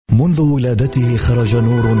منذ ولادته خرج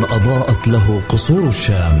نور أضاءت له قصور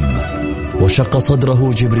الشام، وشق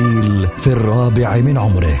صدره جبريل في 4 من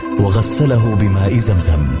عمره وغسله بماء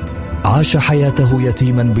زمزم. عاش حياته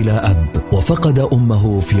يتيما بلا أب، وفقد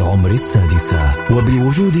أمه في عمر 6،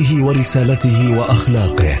 وبوجوده ورسالته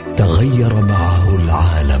وأخلاقه تغير معه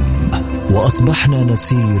العالم، وأصبحنا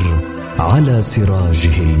نسير على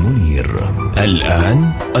سراجه المنير.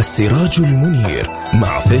 الآن السراج المنير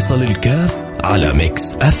مع فيصل الكاف على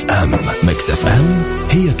ميكس اف ام. ميكس اف ام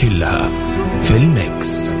هي كلها في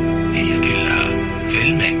الميكس، هي كلها في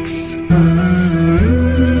الميكس.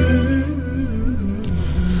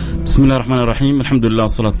 بسم الله الرحمن الرحيم، الحمد لله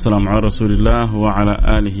والصلاة والسلام على رسول الله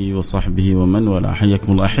وعلى آله وصحبه ومن والاه.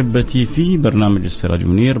 حياكم الله أحبتي في برنامج السراج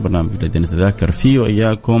المنير، برنامج الذي نتذاكر فيه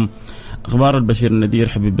وإياكم أخبار البشير النذير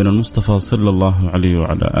حبيبنا المصطفى صلى الله عليه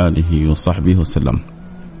وعلى آله وصحبه وسلم.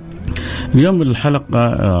 اليوم الحلقة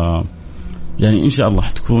يعني إن شاء الله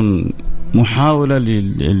حتكون محاولة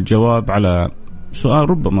للجواب على سؤال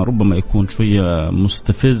ربما يكون شوية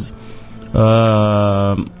مستفز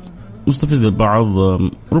للبعض،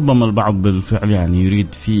 ربما البعض بالفعل يعني يريد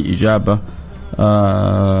فيه إجابة،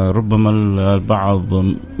 ربما البعض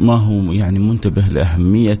ما هو يعني منتبه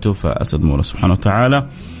لأهميته. فأسأل الله سبحانه وتعالى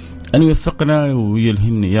أن يوفقنا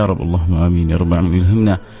ويلهمنا يا رب، اللهم آمين يا رب العالمين،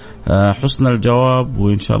 يلهمنا حسن الجواب،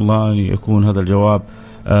 وإن شاء الله يكون هذا الجواب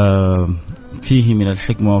فيه من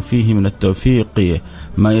الحكمة وفيه من التوفيق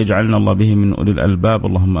ما يجعلنا الله به من أولي الألباب،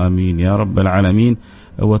 اللهم آمين يا رب العالمين.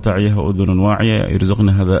 وتعيها أذن واعية،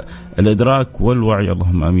 يرزقنا هذا الإدراك والوعي،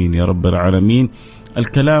 اللهم آمين يا رب العالمين.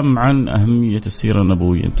 الكلام عن أهمية السيرة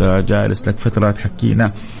النبوية، أنت جالس لك فترة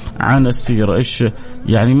حكينا عن السيرة، إيش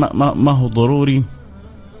يعني ما هو ضروري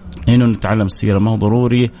إنه نتعلم السيرة، ما هو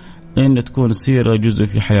ضروري إن تكون السيرة جزء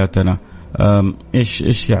في حياتنا.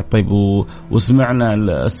 إيش يعني طيب وسمعنا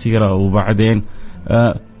السيرة وبعدين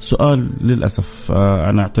سؤال للأسف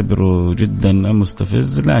أنا أعتبره جدا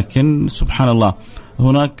مستفز، لكن سبحان الله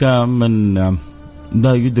هناك من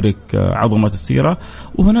لا يدرك عظمة السيرة،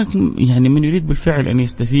 وهناك يعني من يريد بالفعل أن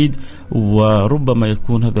يستفيد، وربما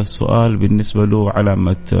يكون هذا السؤال بالنسبة له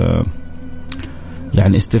علامة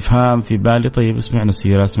يعني استفهام في بالي. طيب سمعنا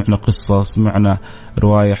سيرة، سمعنا قصة، سمعنا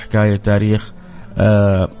رواية، حكاية، تاريخ،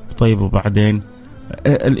 طيب وبعدين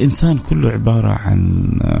الإنسان كله عبارة عن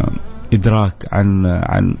إدراك،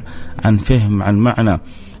 عن فهم، عن معنى.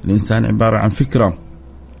 الإنسان عبارة عن فكرة،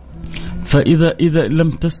 فإذا لم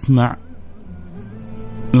تسمع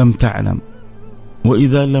لم تعلم،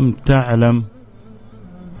 وإذا لم تعلم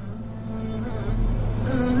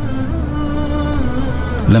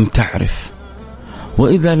لم تعرف،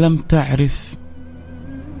 وإذا لم تعرف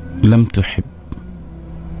لم تحب.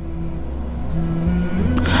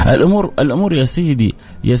 الأمور يا سيدي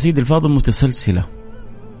الفاضل متسلسلة.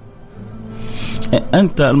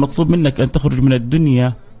 أنت المطلوب منك أن تخرج من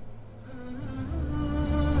الدنيا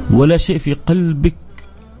ولا شيء في قلبك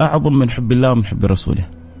أعظم من حب الله ومن حب رسوله.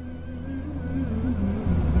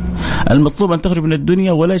 المطلوب أن تخرج من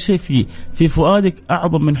الدنيا ولا شيء في فؤادك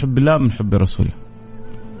أعظم من حب الله ومن حب رسوله.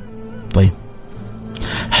 طيب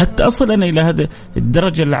حتى أصل أنا إلى هذا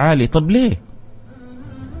الدرجة العالية، طب ليه؟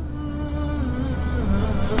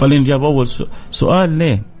 خلينا نجاوب أول سؤال،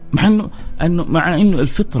 ليه؟ مع أنه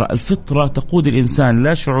الفطرة تقود الإنسان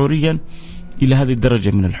لا شعوريا إلى هذه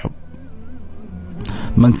الدرجة من الحب.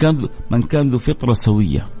 من كان ذو فطرة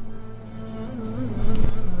سوية،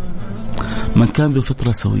 من كان ذو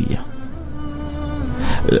فطرة سوية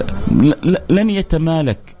لن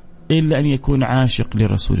يتمالك إلا أن يكون عاشق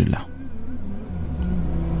لرسول الله.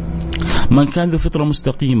 من كان ذو فطرة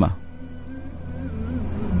مستقيمة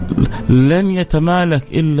لن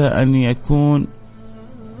يتمالك إلا أن يكون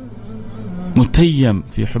متيم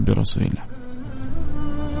في حب رسول الله.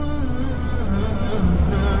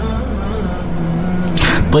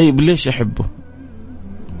 طيب ليش أحبه؟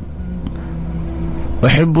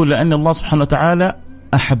 أحبه لأن الله سبحانه وتعالى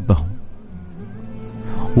أحبه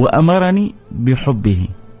وأمرني بحبه،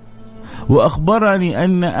 وأخبرني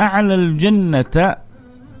أن أعلى الجنة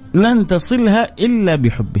لن تصلها إلا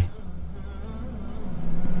بحبه.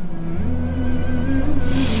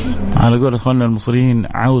 على قول أخواننا المصريين،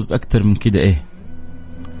 عاوز أكتر من كده إيه؟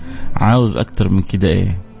 عاوز أكتر من كده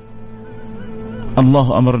إيه؟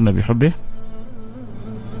 الله أمرنا بحبه،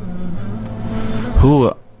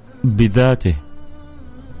 هو بذاته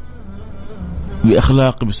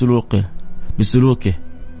بأخلاقه بسلوكه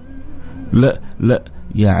لا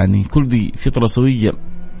يعني كل ذي فطرة سوية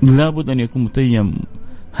لابد أن يكون متيم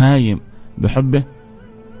هايم بحبه.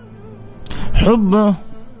 حبه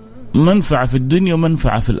منفعة في الدنيا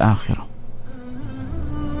ومنفعة في الآخرة.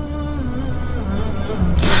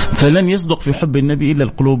 فلن يصدق في حب النبي إلا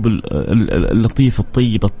القلوب اللطيفة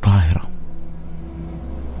الطيبة الطاهرة.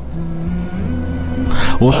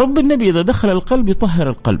 وحب النبي إذا دخل القلب يطهر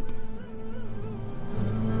القلب.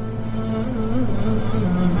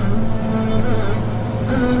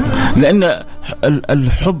 لأن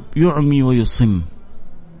الحب يعمي ويصم،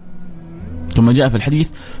 كما جاء في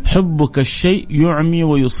الحديث: حبك الشيء يعمي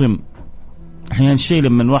ويصم. أحيانا الشيء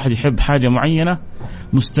لما الواحد يحب حاجة معينة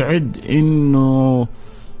مستعد إنه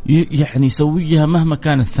يعني يسويها مهما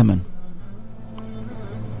كان الثمن.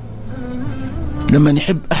 لما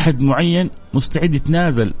يحب أحد معين مستعد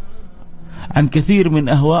يتنازل عن كثير من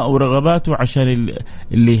أهواءه ورغباته عشان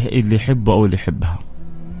اللي يحبه أو اللي يحبها.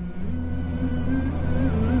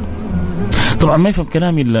 طبعا ما يفهم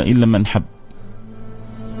كلامي إلا من حب.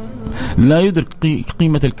 لا يدرك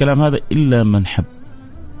قيمة الكلام هذا إلا من حب.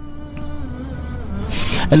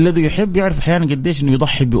 الذي يحب يعرف أحيانا قديش إنه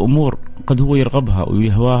يضحي بأمور قد هو يرغبها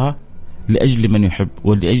ويهواها لأجل من يحب.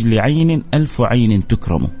 ولأجل عين 1000 عين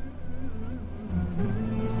تكرم،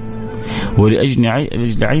 ولأجل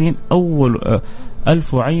عين أول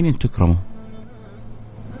 1000 عين تكرم.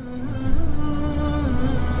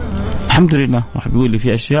 الحمد لله. واحد بيقول لي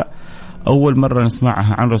في أشياء أول مرة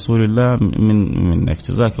نسمعها عن رسول الله منك،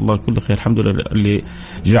 جزاك الله كل خير. الحمد لله اللي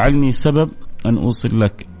جعلني سبب أن أوصل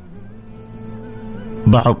لك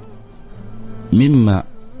بعض مما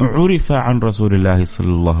عرف عن رسول الله صلى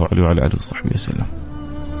الله عليه وعلى آله وصحبه وسلم.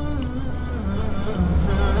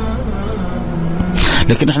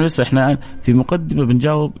 لكن احنا لسه في مقدمة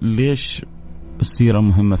بنجاوب ليش السيرة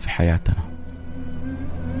مهمة في حياتنا.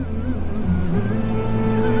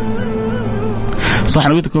 صح،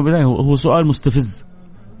 أنا قلت لكم بداية هو سؤال مستفز،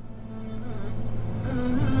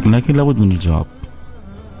 لكن لابد من الجواب.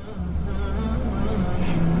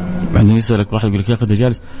 عندما يسألك واحد يقول لك يا أخي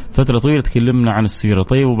جالس فترة طويلة تكلمنا عن السيرة،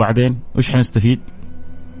 طيب وبعدين وش حنستفيد؟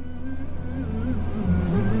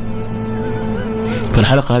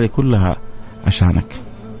 فالحلقة هذه كلها عشانك.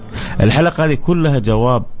 الحلقة هذه كلها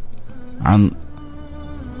جواب عن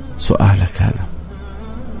سؤالك هذا.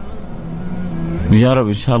 يا رب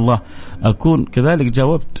إن شاء الله أكون كذلك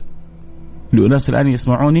جاوبت لأناس الآن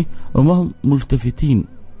يسمعوني وما هم ملتفتين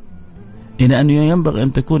إلى أنه ينبغي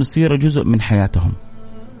أن تكون السيرة جزء من حياتهم.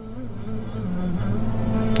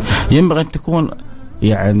 ينبغي أن تكون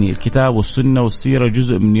يعني الكتاب والسنة والسيرة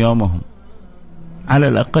جزء من يومهم، على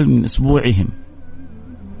الأقل من أسبوعهم.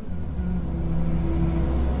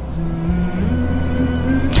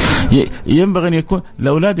 ينبغي أن يكون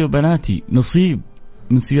لأولادي وبناتي نصيب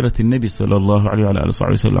من سيرة النبي صلى الله عليه وعلى آله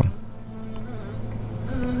وصحبه وسلم.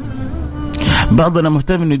 بعضنا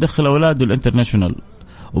مهتم إنه يدخل أولاده الانترناشونال،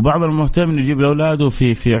 وبعضنا مهتم إنه يجيب أولاده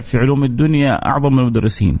في علوم الدنيا أعظم من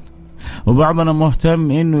المدرسين، وبعضنا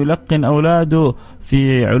مهتم إنه يلقن أولاده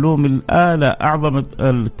في علوم الآلة أعظم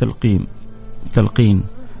التلقين.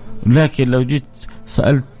 لكن لو جيت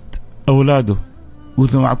سألت أولاده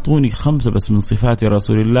قلت لهم أعطوني 5 بس من صفات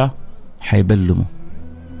رسول الله، حيبلموا.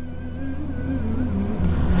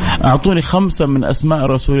 أعطوني 5 من أسماء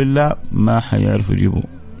رسول الله، ما حيعرفوا يجيبوا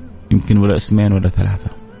يمكن ولا 2 ولا 3.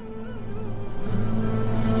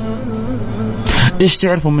 إيش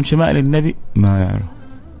تعرفوا من شمائل النبي؟ ما يعرف.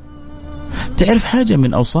 تعرف حاجة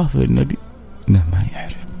من أوصاف النبي؟ لا، ما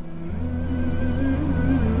يعرف.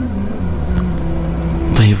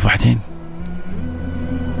 طيب بعدين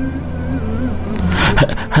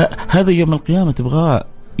هذا يوم القيامة تبغاه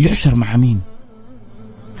يحشر مع مين؟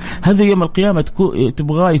 هذا يوم القيامة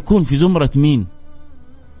تبغاه يكون في زمرة مين؟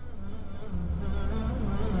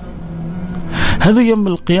 هذا يوم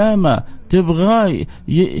القيامة تبغاه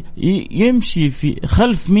يمشي في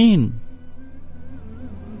خلف مين؟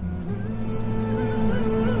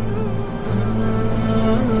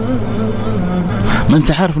 ما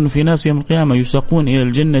أنت عارف أنه في ناس يوم القيامة يساقون إلى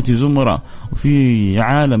الجنة زمرة، وفي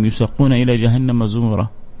عالم يساقون إلى جهنم زمرة.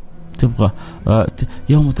 تبغى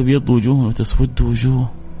يوم تبيض وجوه وتسود وجوه.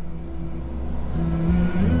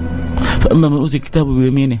 فأما من أوتي كتابه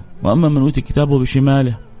بيمينه وأما من أوتي كتابه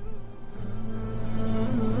بشماله.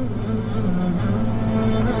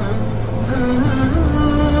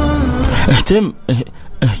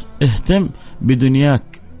 اهتم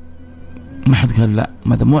بدنياك. ما حد قال لا،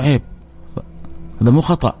 هذا مو عيب، هذا مو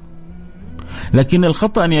خطأ. لكن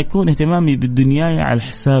الخطأ أن يكون اهتمامي بالدنيا على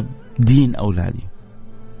حساب دين أولادي.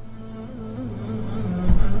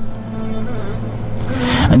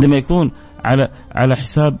 عندما يكون على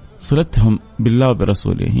حساب صلتهم بالله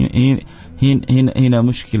وبرسوله، هنا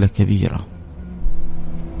مشكلة كبيرة.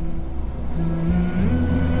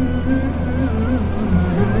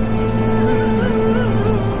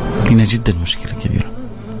 هنا جدا مشكلة كبيرة.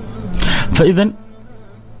 فإذا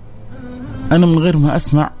أنا من غير ما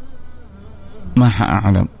أسمع ما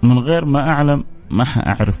حأعلم، من غير ما أعلم ما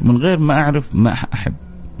حأعرف، من غير ما أعرف ما حأحب.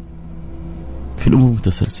 في الأمور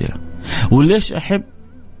متسلسلة. وليش أحب؟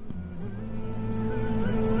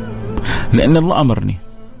 لأن الله أمرني،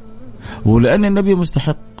 ولأن النبي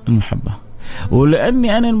مستحق المحبة،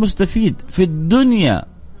 ولأني أنا المستفيد في الدنيا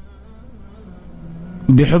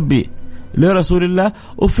بحبي لرسول الله،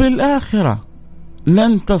 وفي الآخرة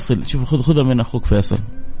لن تصل. شوف خذها من أخوك فيصل،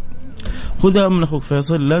 خذها من أخوك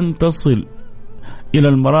فيصل، لن تصل إلى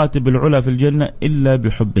المراتب العلى في الجنة إلا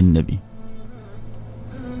بحب النبي.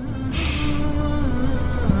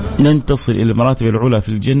 لن تصل إلى المراتب العلى في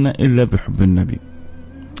الجنة إلا بحب النبي.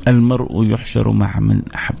 المرء يحشر مع من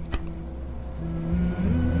أحب،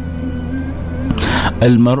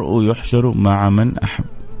 المرء يحشر مع من أحب.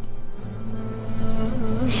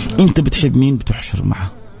 أنت بتحب مين بتحشر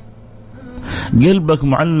معه، قلبك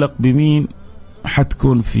معلق بمين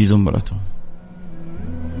حتكون في زمرته.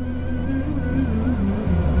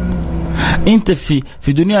 أنت في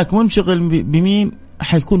دنياك منشغل بمين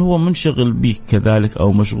حيكون هو منشغل بيك كذلك،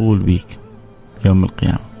 أو مشغول بيك يوم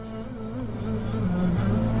القيامة.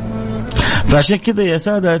 فعشان كده يا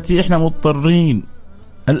سادتي احنا مضطرين،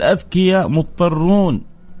 الأذكياء مضطرون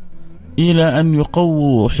إلى أن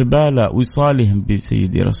يقووا حبال وصالهم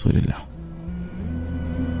بسيدي رسول الله.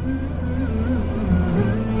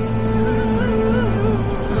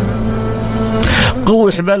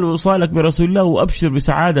 قوي حبال وصالك برسول الله وأبشر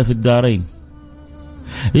بسعادة في الدارين.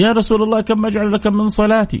 يا رسول الله كم أجعل لك من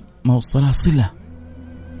صلاتي؟ ما هو الصلاة صلة.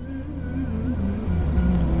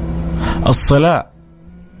 الصلاة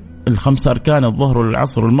الخمس أركان، الظهر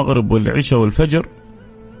والعصر والمغرب والعشاء والفجر،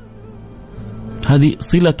 هذه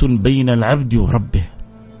صلة بين العبد وربه.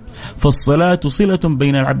 فالصلاة صلة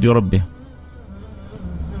بين العبد وربه،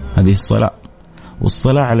 هذه الصلاة.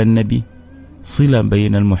 والصلاة على النبي صلة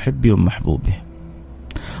بين المحب ومحبوبه،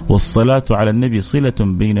 والصلاة على النبي صلة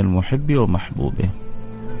بين المحب ومحبوبه.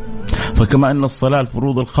 فكما أن الصلاة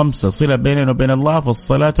الفروض الخمسة صلة بيننا وبين الله،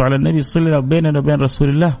 فالصلاة على النبي صلة بيننا وبين رسول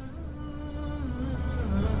الله.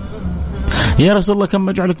 يا رسول الله كم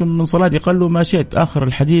أجعلك من صلاتي؟ قال له ما شئت. آخر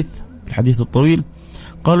الحديث الطويل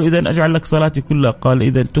قالوا إذن أجعل لك صلاتي كلها؟ قال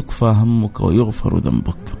إذن تكفى همك ويغفر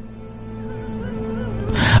ذنبك.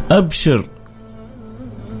 أبشر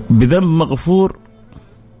بذنب مغفور،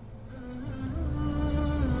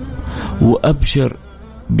 وأبشر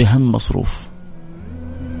بهم مصروف.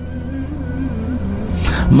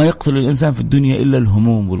 ما يقتل الإنسان في الدنيا إلا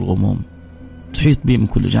الهموم والغموم، تحيط به من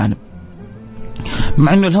كل جانب،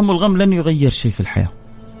 مع أنه الهم والغم لن يغير شيء في الحياة،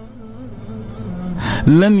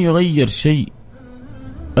 لن يغير شيء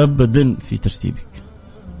أبدا في ترتيبك،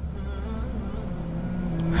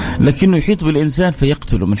 لكنه يحيط بالإنسان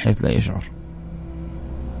فيقتله من حيث لا يشعر.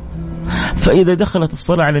 فإذا دخلت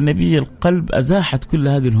الصلاة على النبي القلب أزاحت كل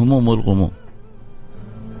هذه الهموم والغموم.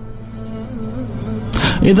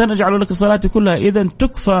 إذا نجعل لك صلاتي كلها، إذا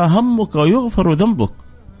تكفى همك ويغفر ذنبك.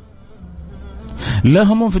 لا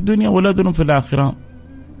هم في الدنيا ولا ذنب في الآخرة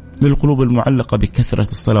للقلوب المعلقة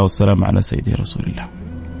بكثرة الصلاة والسلام على سيدي رسول الله.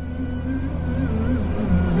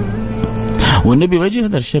 والنبي بيجي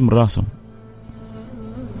هذا الشيء من راسه،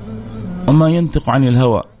 وما ينطق عن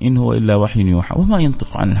الهوى إن هو إلا وحي يوحى. وما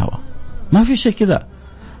ينطق عن الهوى، ما في شيء كذا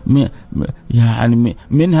يعني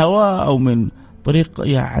من هوى أو من طريق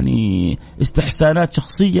يعني استحسانات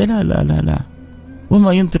شخصية، لا لا لا لا.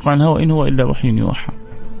 وما ينطق عن الهوى إن هو إلا وحي يوحى.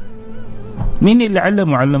 مين اللي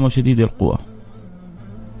علمه شديد القوى.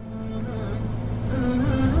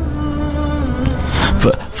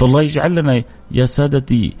 فالله يجعل لنا يا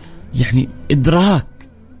سادتي يعني إدراك.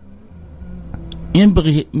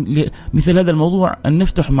 ينبغي مثل هذا الموضوع أن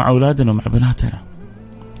نفتح مع أولادنا ومع بناتنا.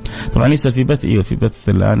 طبعا ليس في بث، في بث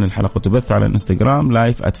الآن الحلقة تبث على الانستغرام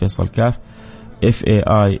لايف @فيصل كاف FAISALKAF،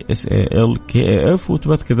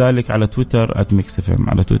 وتبث كذلك على تويتر @mixfm،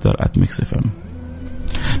 على تويتر @mixfm.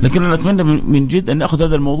 لكن أنا أتمنى من جد أن نأخذ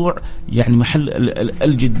هذا الموضوع يعني محل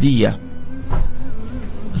الجدية.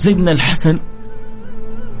 سيدنا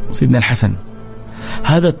الحسن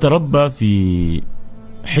هذا تربى في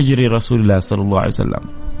حجر رسول الله صلى الله عليه وسلم،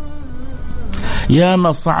 يا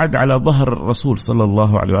ما صعد على ظهر الرسول صلى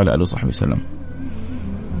الله عليه وعلى آله وصحبه وسلم،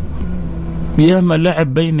 يا ما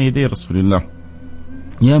لعب بين يدي رسول الله،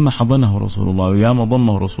 يا ما حضنه رسول الله، ويا ما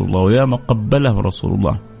ضمه رسول الله، ويا ما قبله رسول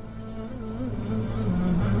الله.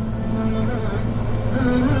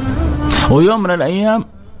 ويوم من الأيام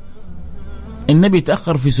النبي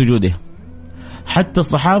تأخر في سجوده، حتى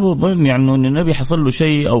الصحابة ظن يعني أن النبي حصل له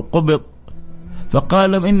شيء أو قبض،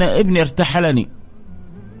 فقال إن ابني ارتحلني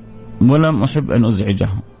ولم أحب أن أزعجه.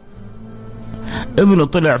 ابنه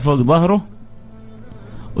طلع فوق ظهره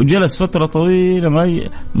وجلس فترة طويلة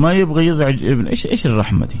ما يبغى يزعج ابن. إيش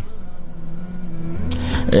الرحمة دي؟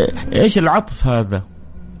 إيش العطف هذا؟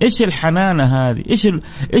 إيش الحنانة هذه؟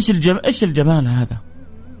 إيش الجمال هذا؟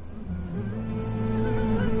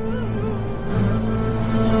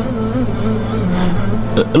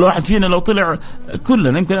 الواحد فينا لو طلع،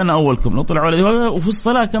 كلنا يمكن أنا أولكم، لو طلع وفي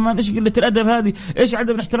الصلاة كمان، إيش قلة الأدب هذه؟ إيش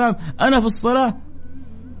عدم الاحترام؟ أنا في الصلاة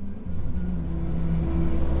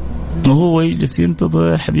وهو يجلس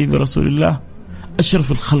ينتظر حبيب رسول الله،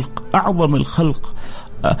 أشرف الخلق، أعظم الخلق،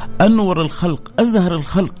 أنور الخلق، أزهر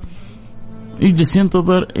الخلق، يجلس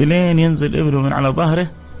ينتظر إلين ينزل ابنه من على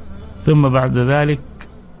ظهره، ثم بعد ذلك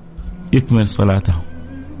يكمل صلاته.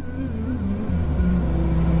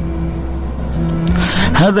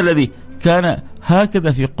 هذا الذي كان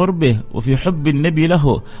هكذا في قربه وفي حب النبي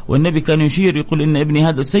له، والنبي كان يشير يقول إن ابني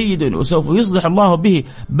هذا سيد وسوف يصلح الله به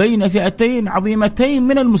بين فئتين عظيمتين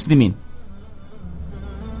من المسلمين.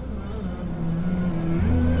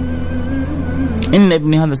 إن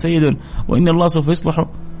ابني هذا سيد وإن الله سوف يصلح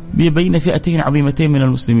به بين فئتين عظيمتين من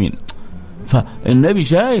المسلمين. فالنبي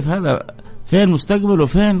شايف هذا فين مستقبل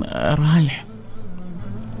وفين رايح.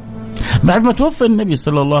 بعد ما توفى النبي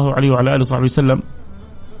صلى الله عليه وعلى آله وصحبه وسلم،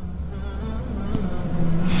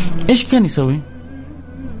 إيش كان يسوي؟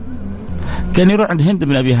 كان يروح عند هند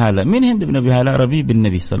بن أبي هالة. مين هند بن أبي هالة؟ ربيب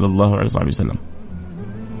النبي صلى الله عليه وصحبه وسلم.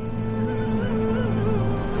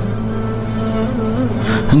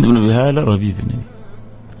 هند بن أبي هالة ربيب النبي.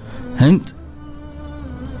 هند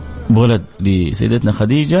ولد لسيدتنا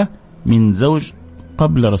خديجة من زوج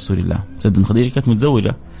قبل رسول الله. سيدتنا خديجة كانت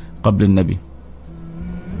متزوجة قبل النبي،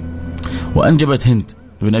 وأنجبت هند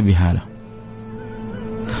بن أبي هالة،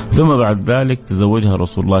 ثم بعد ذلك تزوجها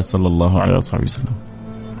رسول الله صلى الله عليه وسلم.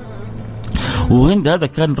 وهند هذا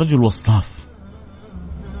كان رجل وصاف،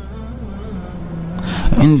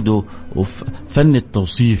 عنده فن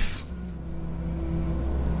التوصيف.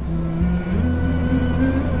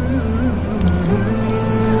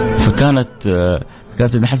 فكان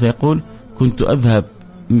سيدنا الحسن يقول: كنت أذهب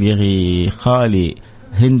لخالي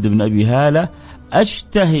هند بن أبي هالة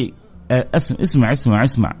أشتهي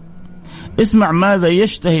اسمع ماذا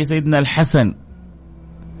يشتهي سيدنا الحسن،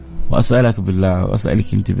 وأسألك بالله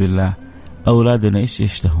وأسألك أنت بالله، أولادنا إيش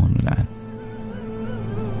يشتهون الآن؟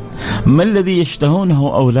 ما الذي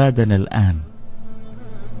يشتهونه أولادنا الآن؟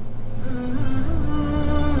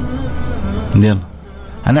 يلا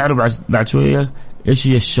هنعرف بعد شوية إيش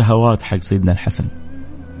هي الشهوات حق سيدنا الحسن،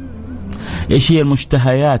 إيش هي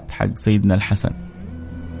المشتهيات حق سيدنا الحسن،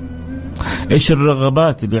 إيش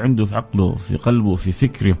الرغبات اللي عنده في عقله، في قلبه، في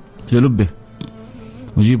فكره، في لبه.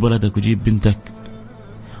 وجيب ولدك وجيب بنتك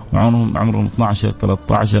وعمرهم 12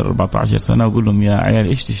 13 14 سنة، وقول لهم: يا عيال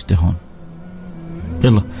إيش تشتهون؟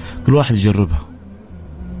 يلا كل واحد يجربها.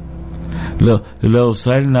 لو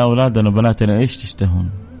سألنا أولادنا وبناتنا إيش تشتهون،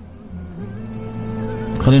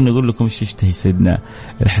 خلينا نقول لكم إيش يشتهي سيدنا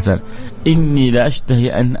الحسن. إني لا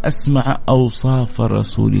أشتهي أن أسمع أوصاف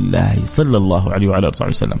رسول الله صلى الله عليه وعلى آله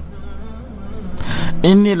وسلم.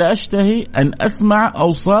 إني لا أشتهي أن أسمع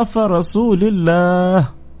أوصاف رسول الله.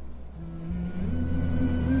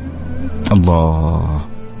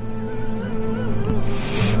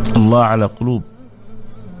 الله على قلوب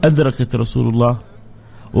أدركت رسول الله،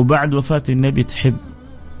 وبعد وفاة النبي تحب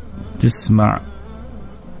تسمع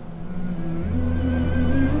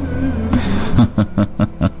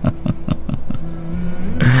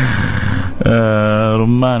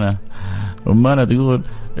رمانة تقول: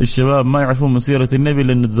 الشباب ما يعرفون مسيرة النبي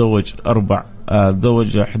لأنه تزوج 4،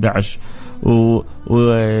 تزوج 11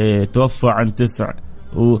 وتوفى عن 9،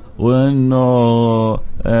 وإنه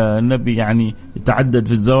النبي يعني يتعدد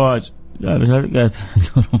في الزواج. قالت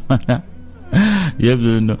رمانة: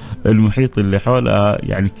 يبدو إنه المحيط اللي حولها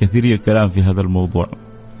يعني كثير الكلام في هذا الموضوع.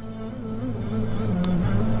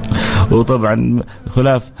 وطبعا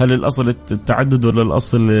خلاف، هل الأصل التعدد ولا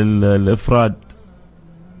الأصل الإفراد؟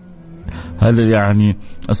 هل يعني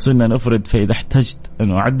السنة نفرد فإذا احتجت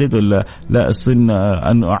أن أعدد، ولا لا السنة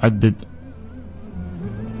أن أعدد؟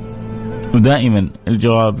 ودائما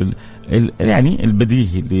الجواب يعني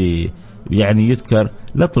البديهي اللي يعني يذكر: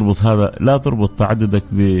 لا تربط هذا، لا تربط تعددك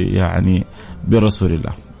يعني برسول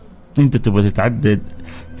الله. أنت تبغى تتعدد،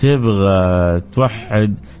 تبغى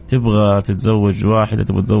توحد، تبغى تتزوج 1،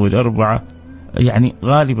 تبغى تتزوج 4، يعني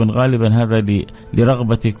غالبا هذا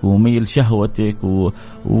لرغبتك وميل شهوتك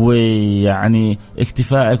ويعني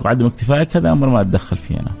اكتفائك وعدم اكتفائك، هذا أمر ما أتدخل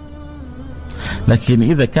فيه أنا. لكن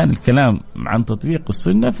إذا كان الكلام عن تطبيق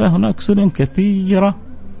السنة، فهناك سنن كثيرة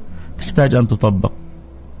تحتاج أن تطبق،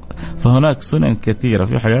 فهناك سنن كثيرة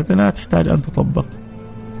في حياتنا تحتاج أن تطبق.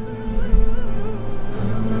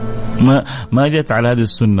 ما جت على هذه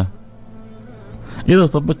السنة. إذا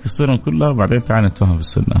طبقت السنة كلها بعدين تعال نتفهم في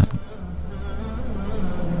السنة هذه.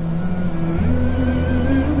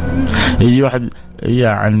 يجي واحد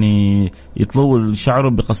يعني يطول شعره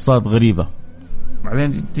بقصات غريبة،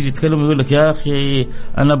 بعدين تيجي تكلم يقول لك يا أخي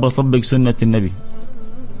أنا بطبق سنة النبي.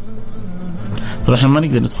 طبعا احنا ما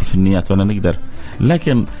نقدر ندخل في النيات ولا نقدر،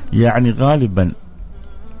 لكن يعني غالبا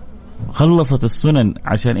خلصت السنن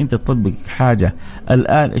عشان انت تطبق حاجة.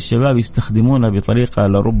 الآن الشباب يستخدمونها بطريقة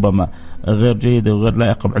لربما غير جيدة وغير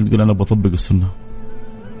لائقة، بعد تقول أنا بطبق السنة.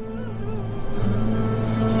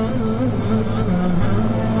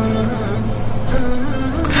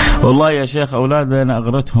 والله يا شيخ أولادنا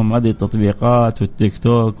أغرتهم هذه التطبيقات والتيك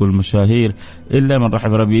توك والمشاهير إلا من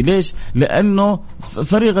رحم ربي. ليش؟ لأنه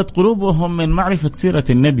فرغت قلوبهم من معرفة سيرة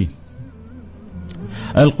النبي.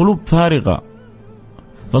 القلوب فارغة،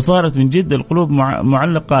 فصارت من جد القلوب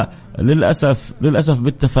معلقة للأسف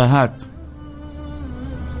بالتفاهات.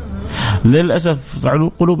 للأسف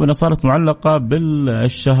قلوبنا صارت معلقة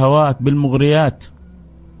بالشهوات بالمغريات.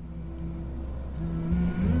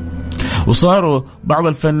 وصاروا بعض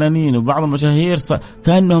الفنانين وبعض المشاهير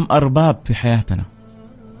كأنهم أرباب في حياتنا،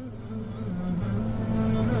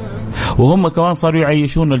 وهم كمان صاروا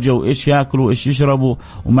يعيشون الجو، إيش يأكلوا إيش يشربوا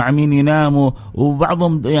ومع مين يناموا.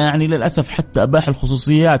 وبعضهم يعني للأسف حتى أباح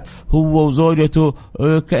الخصوصيات، هو وزوجته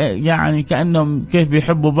يعني كأنهم كيف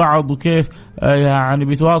بيحبوا بعض وكيف يعني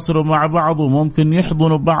بيتواصلوا مع بعض وممكن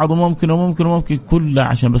يحضنوا بعض وممكن كله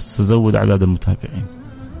عشان بس تزود أعداد المتابعين.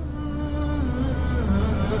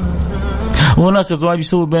 وهناك أزواج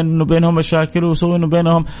يسوي بينهم مشاكل ويسوي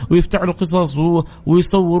بينهم ويفتعلوا قصص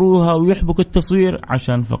ويصوروها ويحبكوا التصوير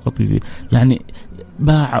عشان فقط يعني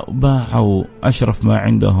باعوا أشرف ما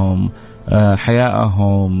عندهم،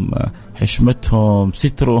 حياءهم، حشمتهم،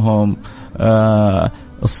 سترهم،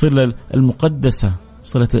 الصلة المقدسة،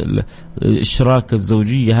 صلة الإشراك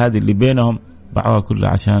الزوجية هذه اللي بينهم، باعوها كلها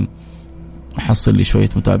عشان أحصل لي شوية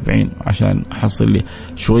متابعين، عشان أحصل لي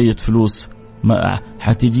شوية فلوس ما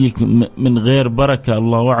حتجيك من غير بركة.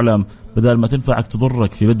 الله أعلم، بدل ما تنفعك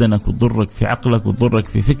تضرك في بدنك وتضرك في عقلك وتضرك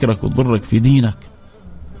في فكرك وتضرك في دينك.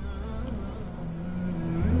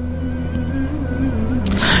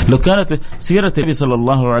 لو كانت سيرة النبي صلى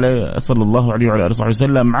الله عليه وعلى آله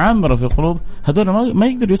وسلم عامرة في القلوب، هذول ما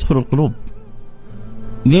يقدر يدخلوا القلوب.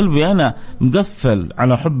 قلبي أنا مقفل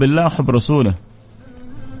على حب الله وحب رسوله.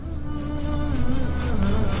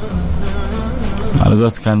 على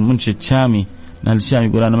قولت كان منشد شامي، أهل الشام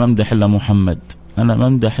يقول أنا ما أمدح إلا محمد، أنا ما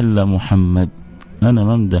أمدح إلا محمد، أنا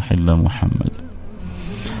ما أمدح إلا محمد.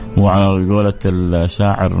 وعلى قولة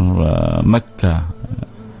الشاعر مكة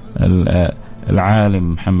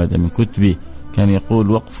العالم محمد أمين كتبي كان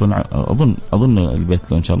يقول وقف أظن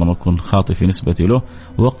البيت له إن شاء الله ما أكون خاطئ في نسبتي له،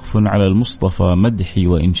 وقف على المصطفى مدحي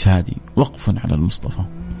وإنشادي. وقف على المصطفى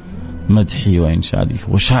مدحي وإنشادي.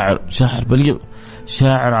 وشاعر بليغ،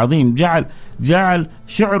 شاعر عظيم، جعل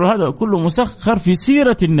شعره هذا كله مسخر في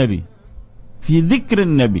سيرة النبي، في ذكر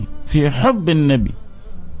النبي، في حب النبي.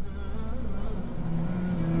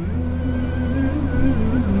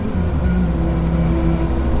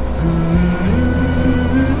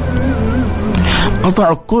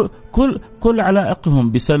 قطعوا كل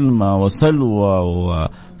علائقهم بسلمى وسلوى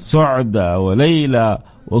وسعدة وليلى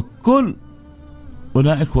وكل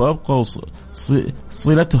أولئك، وأبقوا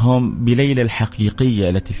صلتهم بليلى الحقيقية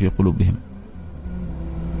التي في قلوبهم.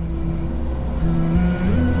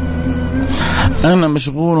 أنا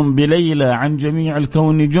مشغول بليلى عن جميع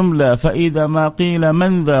الكون جملة، فإذا ما قيل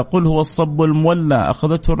من ذا قل هو الصب المولى،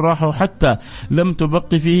 أخذته الراح حتى لم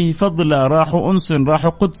تبق فيه فضلا، راح أنس راح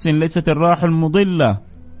قدس ليست الراح المضلة،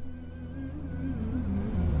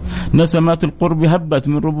 نسمات القرب هبت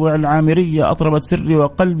من ربوع العامرية، أطربت سري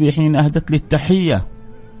وقلبي حين أهدت لي التحية.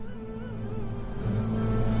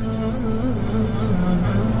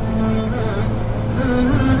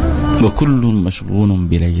 وكل مشغول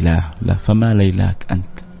بليلاه، لا فما ليلاك أنت.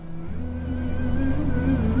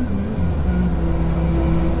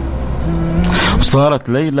 صارت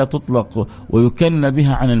ليلى تطلق ويكن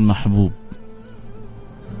بها عن المحبوب.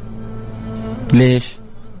 ليش؟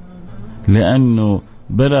 لأنه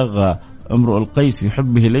بلغ امرؤ القيس في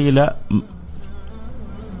حبه ليلى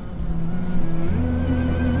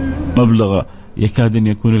مبلغ يكاد أن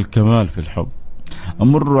يكون الكمال في الحب.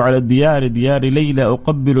 أمر على الديار ديار ليلى،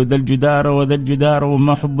 أقبل ذا الجدار وذا الجدار،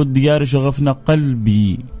 وما حب الديار شغفنا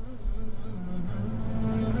قلبي،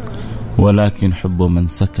 ولكن حب من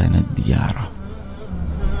سكن الديار.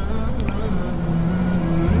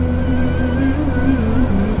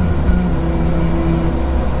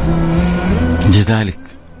 لذلك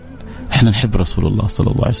احنا نحب رسول الله صلى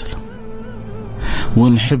الله عليه وسلم،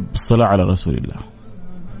 ونحب الصلاة على رسول الله،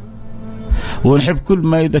 ونحب كل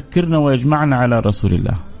ما يذكرنا ويجمعنا على رسول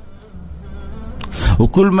الله،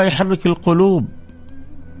 وكل ما يحرك القلوب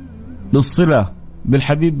بالصلة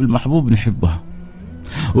بالحبيب المحبوب نحبها،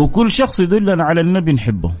 وكل شخص يدلنا على النبي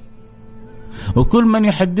نحبه، وكل من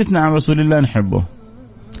يحدثنا عن رسول الله نحبه،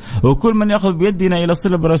 وكل من يأخذ بيدنا إلى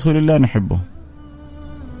صلة برسول الله نحبه.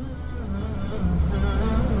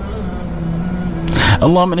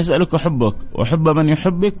 اللهم نسألك حبك وحب من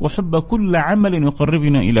يحبك وحب كل عمل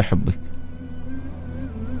يقربنا إلى حبك.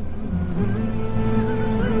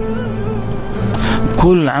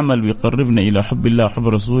 كل عمل بيقربنا إلى حب الله وحب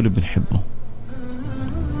رسوله بنحبه.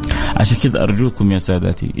 عشان كذا أرجوكم يا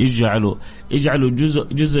سادتي اجعلوا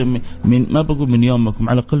جزء من ما بقول من يومكم،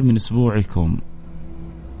 على الأقل من أسبوعكم،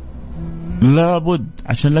 لابد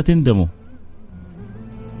عشان لا تندموا،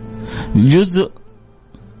 جزء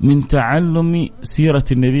من تعلم سيرة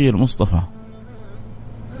النبي المصطفى.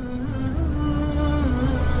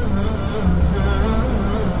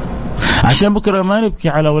 عشان بكرة ما نبكي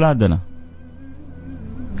على أولادنا.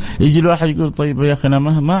 يجي الواحد يقول طيب يا أخي أنا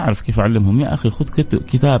ما أعرف كيف أعلمهم. يا أخي خذ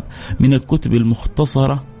كتاب من الكتب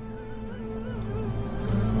المختصرة،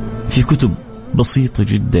 في كتب بسيطة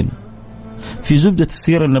جدا، في زبدة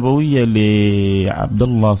السيرة النبوية لعبد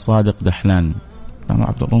الله صادق دحلان.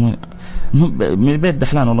 عبد الله من بيت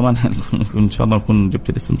دحلان، والله ما إن شاء الله أكون جبت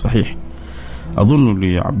الاسم صحيح، أظن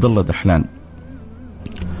لعبد الله دحلان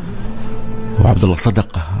وعبد الله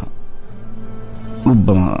صدق،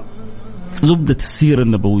 ربما. زبدة السيرة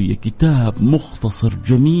النبوية كتاب مختصر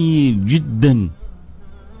جميل جدا.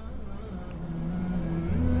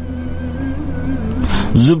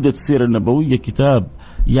 زبدة السيرة النبوية كتاب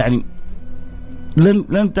يعني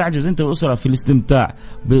لن تعجز أنت والأسرة في الاستمتاع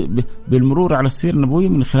بالمرور على السيرة النبوية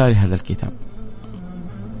من خلال هذا الكتاب.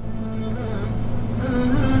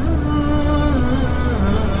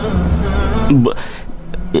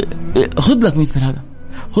 خذ لك مثل هذا،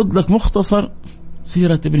 خذ لك مختصر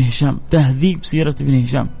سيرة ابن هشام، تهذيب سيرة ابن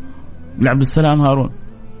هشام لعبد السلام هارون.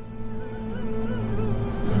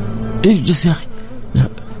 اجلس يا أخي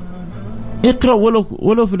اقرأ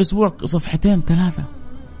ولو في الأسبوع صفحتين 3.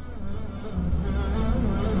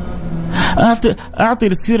 أعطي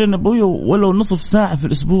للسيرة النبوية ولو نصف ساعة في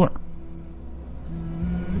الأسبوع.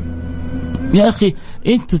 يا أخي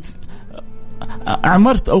أنت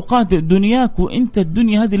أعمرت أوقات دنياك، وأنت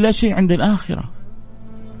الدنيا هذه لا شيء عند الآخرة.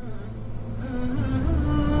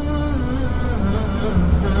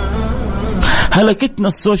 هلكتنا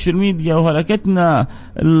السوشيال ميديا وهلكتنا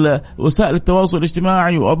وسائل التواصل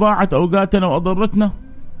الاجتماعي وأضاعت أوقاتنا وأضرتنا،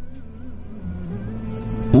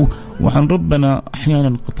 وعن ربنا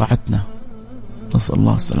أحيانا قطعتنا، نسأل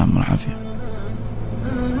الله السلامة والعافية.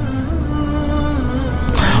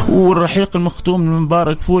 والرحيق المختوم من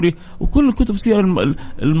مبارك فوري وكل الكتب السيرة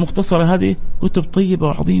المختصرة هذه كتب طيبة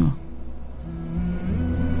وعظيمة.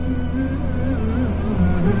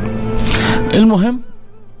 المهم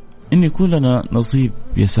إن يكون لنا نصيب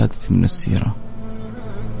يا سادتي من السيرة.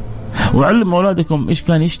 وعلم أولادكم إيش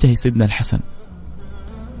كان يشتهي سيدنا الحسن،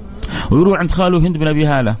 ويروح عند خاله هند بن أبي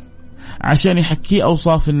هالة عشان يحكي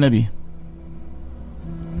أوصاف النبي.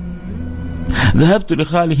 ذهبت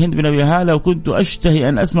لخالي هند بن أبي هالة وكنت أشتهي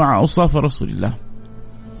أن أسمع أوصاف رسول الله،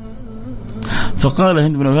 فقال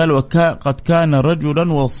هند بن أبي هالة قد كان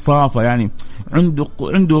رجلا وصافا، يعني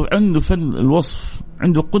عنده فن الوصف،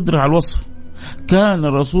 عنده قدرة على الوصف. كان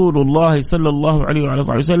رسول الله صلى الله عليه وعلى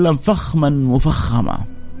صحبه وسلم فخما مفخما،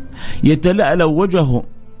 يتلألأ وجهه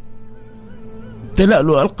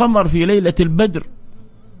تلألؤ القمر في ليلة البدر.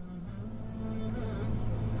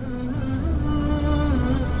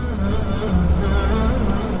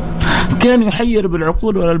 كان يحير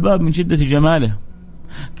بالعقول والألباب من شدة جماله.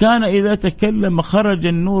 كان إذا تكلم خرج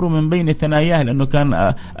النور من بين ثناياه، لأنه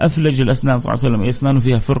كان أفلج الأسنان صلى الله عليه وسلم، أسنانه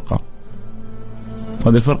فيها فرقة،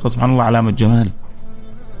 هذه الفرقة سبحان الله علامة جمال.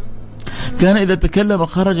 كان إذا تكلم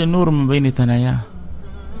خرج النور من بين ثناياه.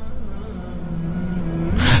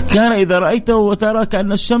 كان إذا رأيته وترى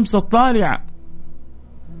كأن الشمس طالعة،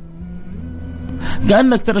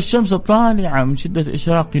 كأنك ترى الشمس طالعة من شدة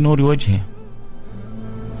إشراق نور وجهه.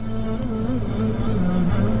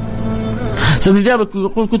 سنجابك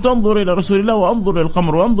يقول كنت أنظر إلى رسول الله وأنظر إلى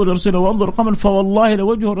القمر وأنظر إلى رسول الله وأنظر القمر، فوالله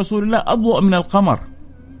لوجه رسول الله أضوء من القمر.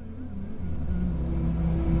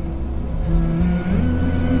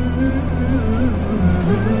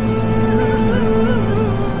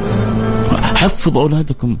 حفظوا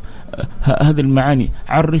أولادكم هذه المعاني،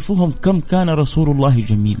 عرفوهم كم كان رسول الله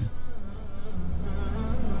جميل،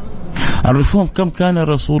 عرفوهم كم كان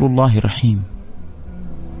رسول الله رحيم،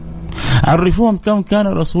 عرفوهم كم كان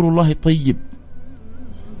رسول الله طيب،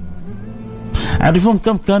 عرفهم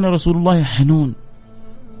كم كان رسول الله حنون،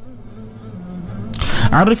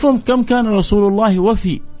 عرفهم كم كان رسول الله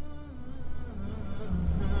وفي.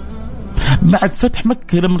 بعد فتح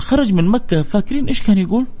مكة لما خرج من مكة فاكرين إيش كان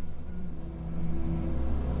يقول؟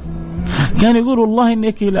 كان يقول والله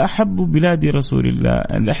إنك لأحب بلاد رسول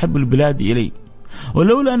الله، لأحب البلاد إلي،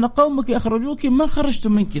 ولولا أن قومك أخرجوك ما خرجت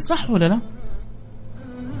منك. صح ولا لا؟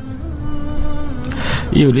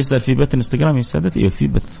 ايوه لسه في بث انستغرام يا سادتي. ايوه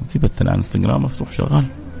في بث الان انستغرام مفتوح شغال.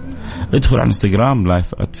 ادخل على انستغرام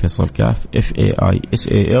لايف @فيصل كاف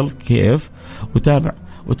FAISAL وتابع،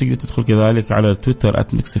 وتقدر تدخل كذلك على تويتر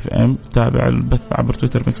 @mixfm، تابع البث عبر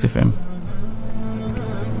تويتر mixfm.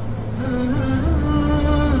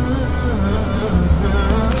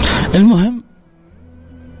 المهم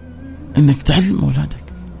انك تعلم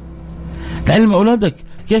اولادك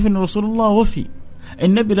كيف ان رسول الله وفي.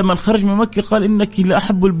 النبي لما خرج من مكة قال إنك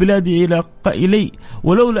لأحب البلاد إلي،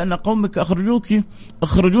 ولولا أن قومك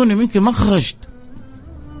أخرجوني منك ما خرجت،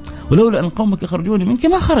 ولولا أن قومك أخرجوني منك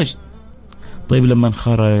ما خرجت. طيب لما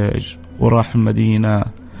خرج وراح المدينة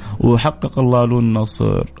وحقق الله له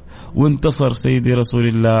النصر وانتصر سيدي رسول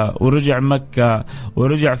الله ورجع مكة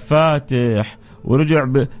ورجع فاتح ورجع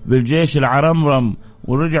بالجيش العرمرم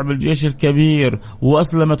ورجع بالجيش الكبير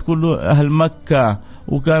وأسلمت كل أهل مكة،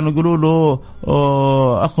 وكانوا يقولوا له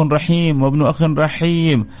أخ رحيم وابن أخ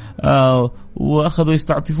رحيم، وأخذوا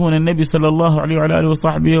يستعطفون النبي صلى الله عليه وعلى آله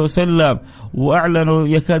وصحبه وسلم، وأعلنوا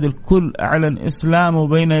يكاد الكل أعلن إسلامه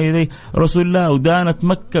بين يدي رسول الله، ودانت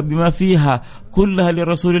مكة بما فيها كلها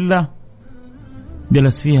لرسول الله.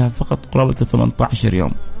 جلس فيها فقط قرابة 18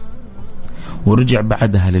 يوم ورجع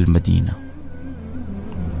بعدها للمدينة.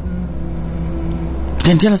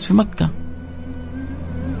 كان جلس في مكة،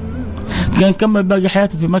 كان كمل باقي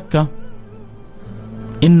حياته في مكة.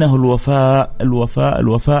 إنه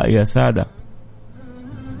الوفاء يا سادة.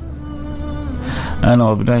 أنا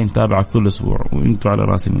وابنائي نتابع كل أسبوع وإنتوا على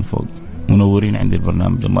راسي من فوق، منورين عندي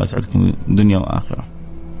البرنامج، الله يسعدكم دنيا وآخرة.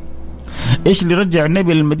 إيش اللي رجع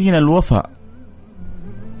النبي للمدينة؟ الوفاء.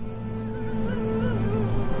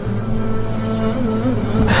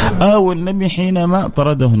 النبي حينما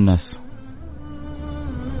طرده الناس،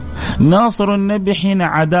 ناصر النبي حين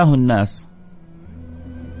عداه الناس،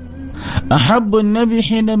 أحب النبي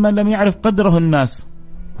حينما لم يعرف قدره الناس.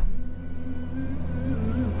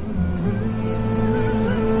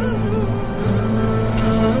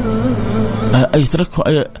 يتركه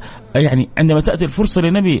يعني عندما تأتي الفرصة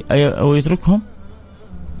للنبي أو يتركهم.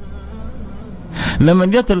 لما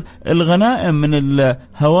جاءت الغنائم من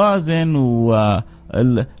الهوازن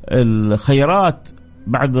والخيرات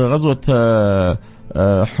بعد غزوة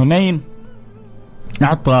حنين،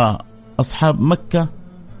 أعطى أصحاب مكة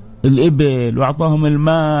الإبل وأعطاهم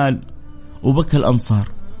المال، وبكى الأنصار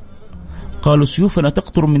قالوا سيوفنا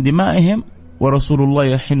تقطر من دمائهم ورسول الله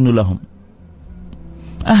يحن لهم.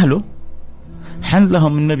 أهله حن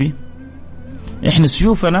لهم النبي، إحنا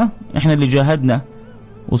سيوفنا إحنا اللي جاهدنا،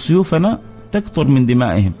 وسيوفنا تقطر من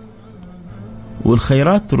دمائهم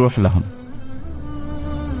والخيرات تروح لهم.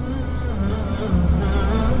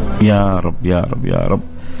 يا رب يا رب يا رب.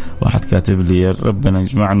 واحد كاتب لي ربنا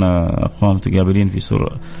يجمعنا أقوام متقابلين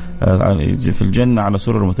في الجنة على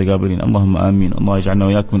سرر متقابلين، اللهم آمين. الله يجعلنا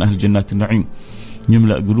وياكم من أهل جنات النعيم،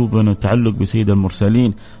 يملأ قلوبنا تعلق بسيد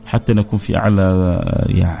المرسلين حتى نكون في أعلى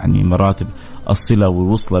يعني مراتب الصلة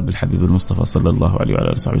والوصلة بالحبيب المصطفى صلى الله عليه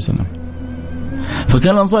وعلى آله وسلم.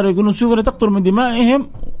 فكان الأنصار يقولون شوفوا تقطر من دمائهم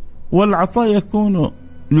والعطاء يكون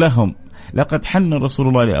لهم، لقد حن رسول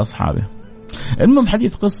الله لأصحابه. المهم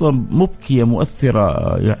حديث قصة مبكية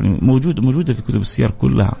مؤثرة يعني موجودة في كتب السير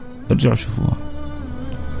كلها، ارجعوا شوفوها.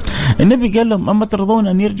 النبي قال لهم أما ترضون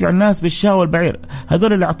أن يرجع الناس بالشاة والبعير،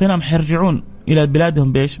 هذول اللي أعطيناهم حيرجعون إلى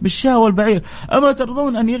بلادهم بيش بالشاة والبعير، أما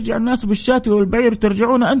ترضون أن يرجع الناس بالشاة والبعير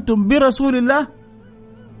ترجعون أنتم برسول الله؟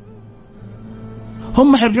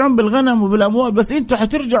 هم حيرجعون بالغنم وبالأموال، بس أنتم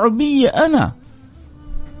حترجعوا بي أنا.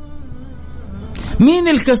 مين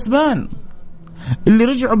الكسبان؟ اللي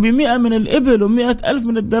رجعوا ب100 من الإبل و100,000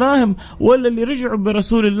 من الدراهم، ولا اللي رجعوا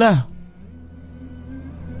برسول الله؟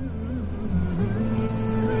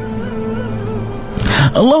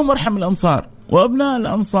 اللهم ارحم الأنصار وأبناء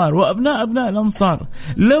الأنصار وأبناء أبناء الأنصار.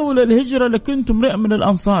 لولا الهجرة لكنتم امرئ من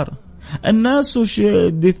الأنصار. الناس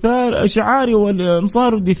شعاري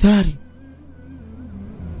والأنصار دثاري.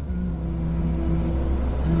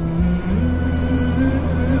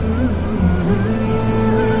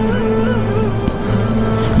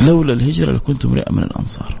 لولا الهجرة لكنتم امرئ من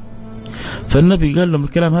الأنصار. فالنبي قال لهم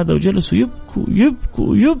الكلام هذا وجلسوا يبكوا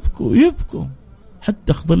يبكوا يبكوا يبكوا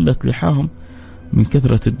حتى خضلت لحاهم من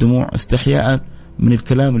كثرة الدموع استحياء من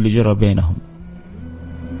الكلام اللي جرى بينهم.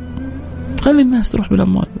 خلي الناس تروح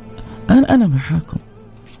بالأموال، أنا معاكم.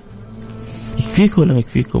 يكفيكم ولا ما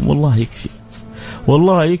يكفيكم؟ والله يكفي،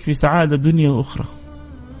 والله يكفي سعادة دنيا وأخرى.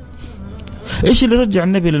 إيش اللي رجع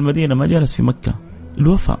النبي للمدينة؟ ما جلس في مكة،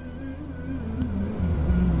 الوفاء،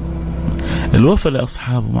 الوفاء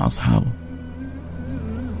لأصحابه مع أصحابه.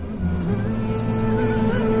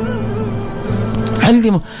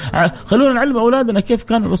 خلونا نعلم أولادنا كيف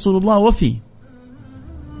كان رسول الله وفي.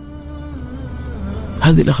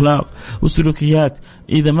 هذه الأخلاق والسلوكيات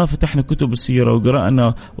إذا ما فتحنا كتب السيرة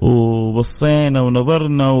وقرأنا وبصينا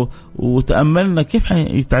ونظرنا وتأملنا كيف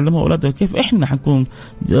يتعلموا أولادنا، كيف إحنا حنكون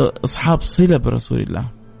أصحاب صلة برسول الله.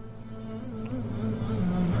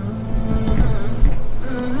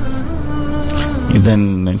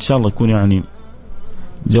 إذن إن شاء الله يكون يعني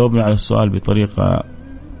جاوبنا على السؤال بطريقة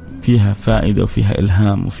فيها فائدة وفيها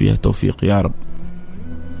إلهام وفيها توفيق يا رب،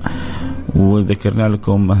 وذكرنا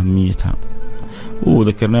لكم أهميتها،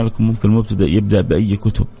 وذكرنا لكم ممكن المبتدأ يبدأ بأي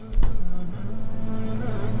كتب.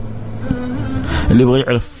 اللي يبغى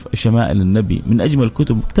يعرف شمائل النبي من أجمل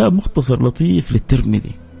الكتب كتاب مختصر لطيف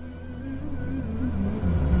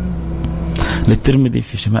للترمذي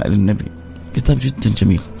في شمائل النبي، كتاب جدا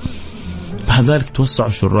جميل. بعد ذلك توسع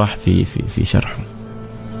الشراح في شرحه،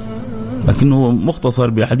 لكنه مختصر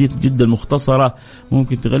بأحاديث جدا مختصرة،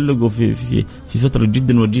 ممكن تغلقه في فترة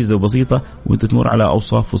جدا وجيزة وبسيطة، وانت تمر على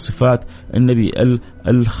أوصاف وصفات النبي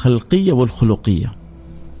الخلقية والخلقية.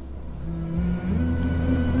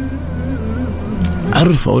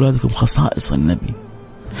 عرفوا أولادكم خصائص النبي.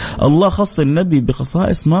 الله خص النبي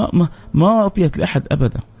بخصائص ما أعطيت لأحد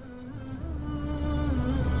أبدا.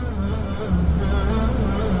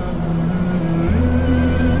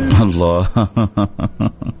 الله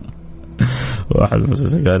واحد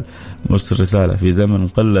مسلسل قال مرسل رسالة: في زمن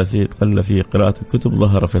قل فيه قراءة الكتب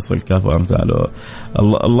ظهر فيصل الكاف وأمثاله.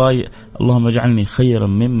 اللهم اجعلني خيرا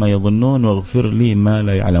مما يظنون واغفر لي ما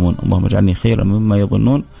لا يعلمون. اللهم اجعلني خيرا مما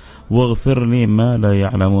يظنون واغفر لي ما لا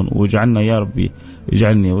يعلمون. واجعلنا يا ربي،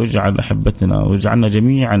 اجعلني واجعل أحبتنا واجعلنا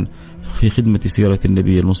جميعا في خدمة سيرة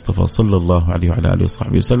النبي المصطفى صلى الله عليه وعلى آله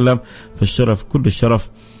وصحبه وسلم. فالشرف كل الشرف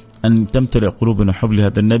أن تمتلئ قلوبنا حب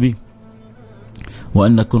لهذا النبي،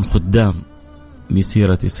 وأن نكون خدام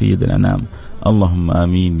لسيرة سيد الأنام. اللهم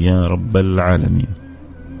آمين يا رب العالمين.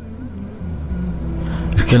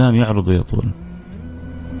 الكلام يعرض ويطول،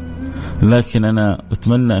 لكن أنا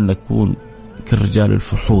أتمنى أن نكون كالرجال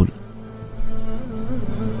الفحول،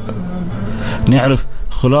 نعرف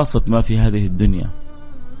خلاصة ما في هذه الدنيا،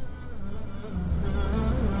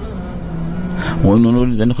 وأنه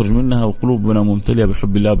نريد أن نخرج منها وقلوبنا ممتلئة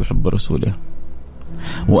بحب الله وبحب رسوله،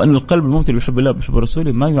 وأن القلب الممتلئ بحب الله وبحب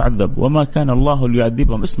رسوله ما يعذب. وما كان الله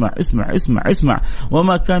ليعذبهم، اسمع اسمع اسمع اسمع،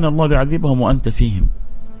 وما كان الله ليعذبهم وأنت فيهم.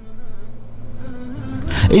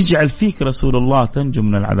 اجعل فيك رسول الله تنجو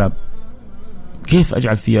من العذاب. كيف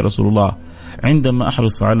أجعل فيه رسول الله؟ عندما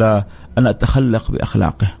أحرص على أن أتخلق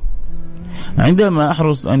بأخلاقه، عندما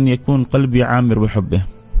أحرص أن يكون قلبي عامر بحبه،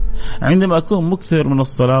 عندما أكون مكثر من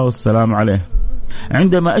الصلاة والسلام عليه،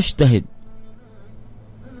 عندما أجتهد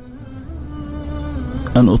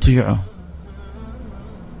أن أطيعه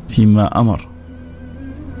فيما أمر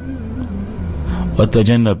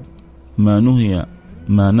وأتجنب ما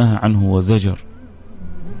نهى عنه وزجر.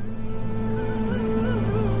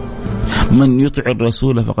 من يطع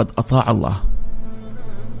الرسول فقد أطاع الله،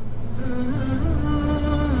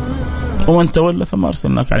 ومن تولى فما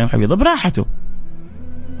أرسلناك عليهم حفيظا. براحته.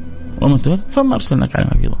 ومن تولى فما أرسلناك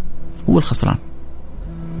عليهم حفيظا. هو الخسران،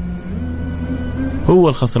 هو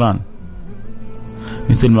الخسران.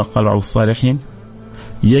 مثل ما قال بعض الصالحين: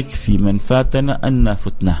 يكفي من فاتنا أن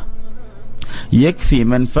فتناه، يكفي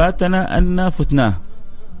من فاتنا أن فتناه.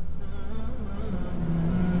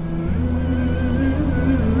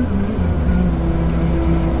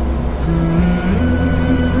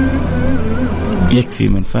 يكفي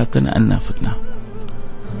من فاتنا أن فتناه،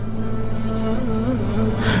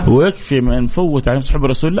 ويكفي من فوت على حب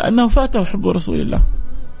رسول الله أنه فاته حب رسول الله.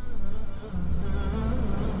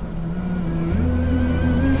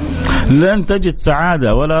 لن تجد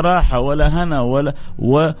سعادة ولا راحة ولا هنا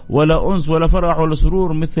ولا أنس ولا فرح ولا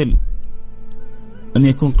سرور مثل أن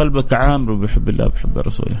يكون قلبك عامر بحب الله وبحب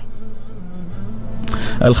رسوله.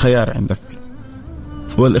 الخيار عندك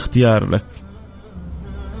والاختيار لك.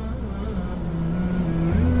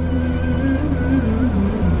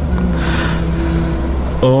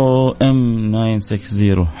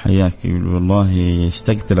 OM960 حياك، والله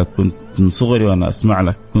اشتقت لك، كنت من صغري وأنا أسمع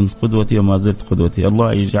لك، كنت قدوتي وما زلت قدوتي.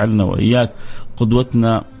 الله يجعلنا وإياك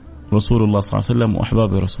قدوتنا رسول الله صلى الله عليه وسلم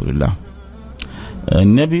وأحباب رسول الله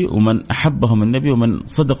النبي، ومن أحبهم النبي ومن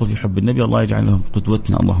صدقوا في حب النبي الله يجعلهم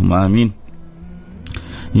قدوتنا، اللهم آمين.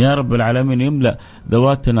 يا رب العالمين يملأ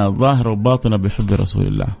ذواتنا ظاهرة وباطنة بحب رسول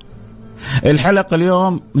الله. الحلقة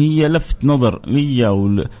اليوم هي لفت نظر لي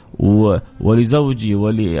ولزوجي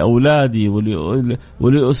ولأولادي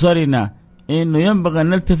ولأسرنا إنه ينبغي أن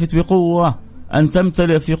نلتفت بقوة، أن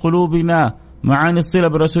تمتلئ في قلوبنا معاني الصلة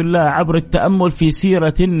برسول الله عبر التأمل في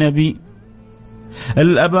سيرة النبي.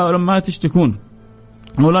 الآباء والأمهات يشتكون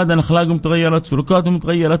أولادنا أخلاقهم تغيرت، سلوكاتهم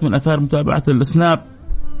تغيرت من أثار متابعة السناب،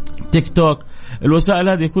 تيك توك، الوسائل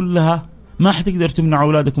هذه كلها ما حتقدر تمنع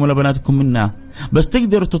أولادكم ولا بناتكم منها، بس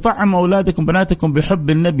تقدروا تطعموا أولادكم بناتكم بحب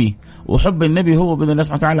النبي. وحب النبي هو بإذن الله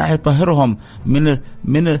سبحانه وتعالى حيطهرهم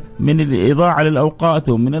من الإضاعة للأوقات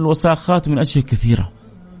ومن الوساخات ومن أشياء كثيرة.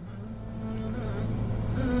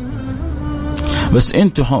 بس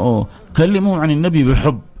أنتوا كلموا عن النبي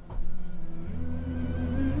بحب.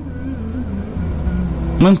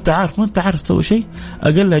 ما أنت عارف تسوي شيء،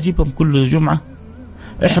 أقل أجيبهم كل جمعة.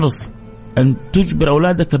 احرص أن تجبر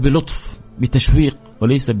أولادك بلطف، بتشويق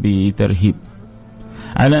وليس بترهيب،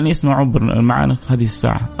 على أن يسمعوا معنا هذه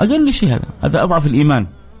الساعة. أقل شيء هذا أضعف الإيمان.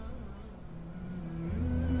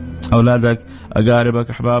 أولادك، أقاربك،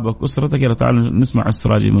 أحبابك، أسرتك، يلا تعالوا نسمع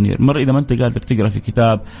السراج المنير. مرة إذا ما أنت قادر تقرأ في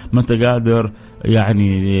كتاب، ما أنت قادر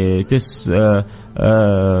يعني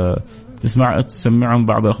تسمعهم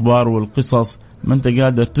بعض الأخبار والقصص، ما أنت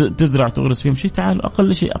قادر تزرع تغرس فيهم شيء، تعال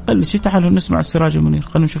أقل شيء تعالوا نسمع السراج المنير.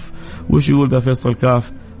 خلينا نشوف وش يقول ذا فيصل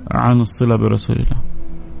كاف عن الصلة برسول الله.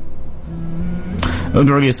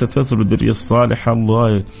 ادعو لي يا سيد فيصل بالذرية الصالحة،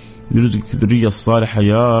 الله يرزقك الذرية الصالحة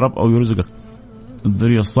يا رب، أو يرزقك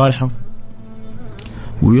الذرية الصالحة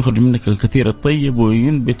ويخرج منك الكثير الطيب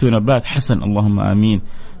وينبت نبات حسن، اللهم آمين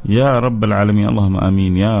يا رب العالمين، اللهم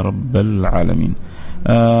آمين يا رب العالمين.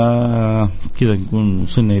 كذا نكون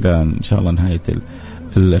وصلنا إلى إن شاء الله نهاية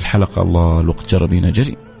الحلقة. الله الوقت جرى بينا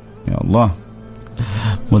جري يا الله.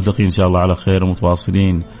 ملتقين إن شاء الله على خير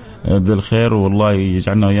ومتواصلين بالخير، والله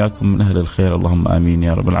يجعلنا وياكم من أهل الخير، اللهم آمين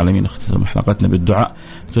يا رب العالمين. نختتم حلقتنا بالدعاء،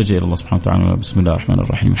 نتوجه إلى الله سبحانه وتعالى. بسم الله الرحمن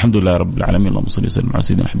الرحيم، الحمد لله رب العالمين، اللهم صل وسلم على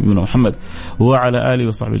سيدنا حبيبنا محمد وعلى آله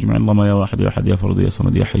وصحبه أجمعين. اللهم يا واحد يا أحد يا فرد يا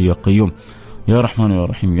صمد يا حي يا قيوم يا رحمن يا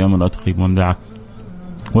رحيم يا من لا تخيب من دعاك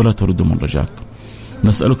ولا ترد من رجاك،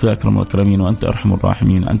 نسألك يا أكرم الأكرمين وأنت أرحم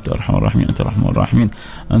الراحمين، أنت أرحم الراحمين، أنت أرحم الراحمين،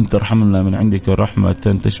 أن ترحمنا من عندك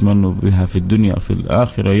رحمة تشمل بها في الدنيا وفي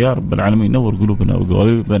الآخرة يا رب العالمين. نور قلوبنا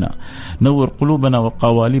وقوالبنا، نور قلوبنا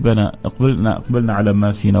وقوالبنا، أقبلنا على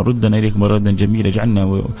ما فينا، ردنا إليك مردا جميلا.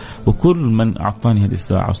 اجعلنا وكل من أعطاني هذه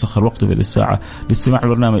الساعة وسخر وقته في هذه الساعة لاستماع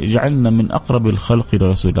البرنامج، اجعلنا من أقرب الخلق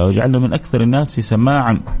لرسول الله، واجعلنا من أكثر الناس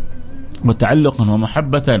سماعا وتعلقا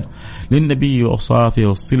ومحبة للنبي وأوصافه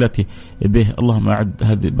والصلة به. اللهم أعد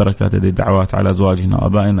هذه البركات، هذه الدعوات على أزواجنا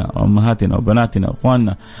وأبائنا وأمهاتنا وبناتنا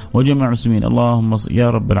وأخواننا وجميع المسلمين. اللهم يا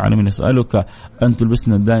رب العالمين نسألك أن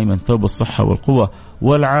تلبسنا دائما ثوب الصحة والقوة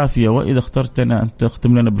والعافية، وإذا اخترتنا أن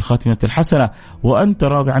تختم لنا بالخاتمة الحسنة، وأنت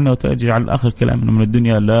راضي عنا وتجعل آخر كلامنا من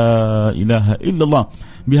الدنيا لا إله إلا الله،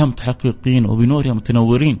 بها متحققين وبنورها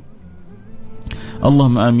متنورين،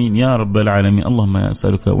 اللهم آمين يا رب العالمين. اللهم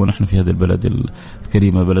أسألك ونحن في هذا البلد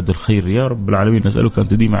الكريم بلد الخير يا رب العالمين، نسألك أن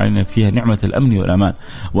تديم علينا فيها نعمة الأمن والأمان،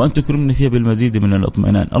 وأن تكرمنا فيها بالمزيد من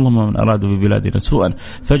الاطمئنان. اللهم من أراد ببلادنا سوءا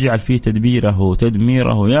فاجعل فيه تدبيره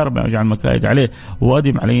تدميره يا رب، اجعل مكائد عليه،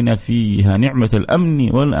 وأدم علينا فيها نعمة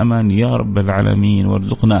الأمن والأمان يا رب العالمين،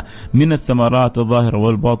 وارزقنا من الثمرات الظاهرة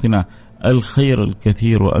والباطنة الخير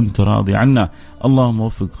الكثير وأنت راضي عنا. اللهم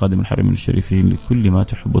وفق خادم الحرمين الشريفين لكل ما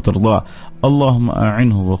تحب وترضى، اللهم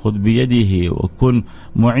أعنه وخذ بيده وكن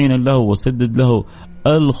معينا له وسدد له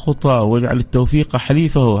الخطى، واجعل التوفيق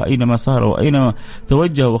حليفه أينما صار وأينما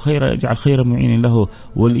توجه، وخير اجعل خير معين له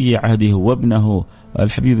ولي عهده وابنه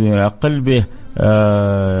الحبيب إلى قلبه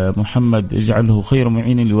محمد، اجعله خير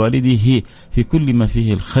معين لوالده في كل ما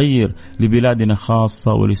فيه الخير لبلادنا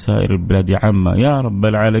خاصة ولسائر البلاد عامة يا رب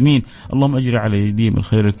العالمين. اللهم اجري على يديهم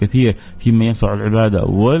الخير الكثير فيما ينفع العبادة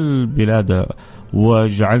والبلاد،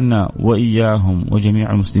 واجعلنا وإياهم وجميع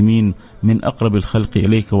المسلمين من أقرب الخلق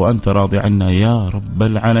إليك وأنت راضي عنا يا رب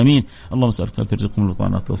العالمين. اللهم اسألك أن ترزقهم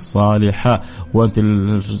البطانات الصالحة، وأن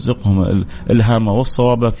ترزقهم الهام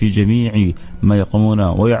والصواب في جميع ما يقومون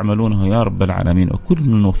ويعملونه يا رب العالمين. وكل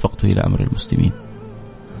من وفقته إلى أمر المسلمين،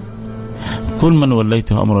 كل من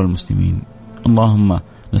وليته أمر المسلمين، اللهم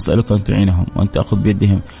نسألك أن تعينهم وأن تأخذ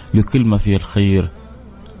بيدهم لكل ما فيه الخير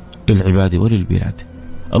للعباد وللبلاد.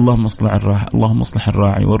 اللهم اصلح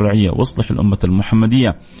الراعي والرعية، واصلح الأمة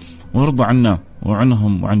المحمدية، وارض عنا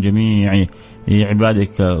وعنهم وعن جميع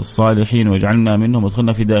عبادك الصالحين، واجعلنا منهم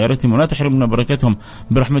وادخلنا في دائرتهم، ولا تحرمنا بركتهم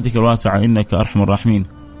برحمتك الواسعة إنك أرحم الراحمين.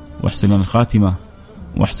 واحسن الخاتمة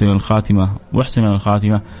واحسن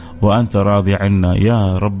الخاتمة وأنت راضي عنا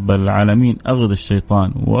يا رب العالمين. أغض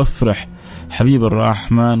الشيطان وأفرح حبيب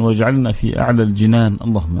الرحمن واجعلنا في أعلى الجنان،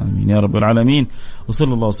 اللهم آمين يا رب العالمين.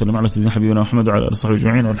 وصلى الله وسلم على سيدنا حبيبنا محمد وعلى آله وصحبه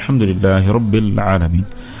أجمعين والحمد لله رب العالمين.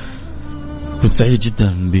 كنت سعيد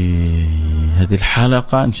جدا بهذه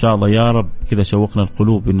الحلقة، إن شاء الله يا رب كذا شوقنا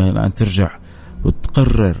القلوب إنها الآن ترجع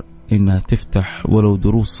وتقرر إنها تفتح ولو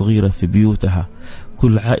دروس صغيرة في بيوتها،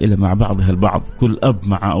 كل عائلة مع بعضها البعض، كل أب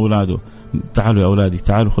مع أولاده. تعالوا يا أولادي،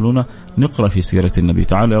 تعالوا خلونا نقرأ في سيرة النبي،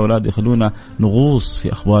 تعالوا يا أولادي خلونا نغوص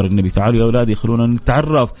في أخبار النبي، تعالوا يا أولادي خلونا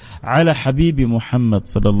نتعرف على حبيبي محمد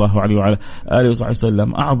صلى الله عليه وعلى آله وصحبه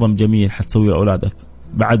وسلم. أعظم جميل حتسوي أولادك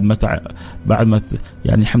بعد ما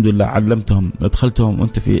يعني الحمد لله علمتهم، ادخلتهم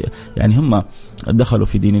وانت في يعني هم دخلوا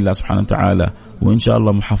في دين الله سبحانه وتعالى وإن شاء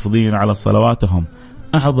الله محافظين على صلواتهم.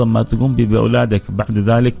 أعظم ما تقوم به بأولادك بعد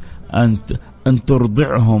ذلك أن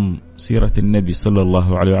ترضعهم سيرة النبي صلى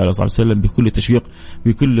الله عليه وعلى صحبه وسلم بكل تشويق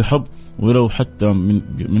بكل حب، ولو حتى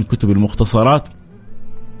من كتب المختصرات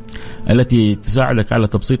التي تساعدك على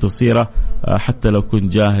تبسيط السيرة، حتى لو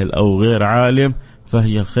كنت جاهل أو غير عالم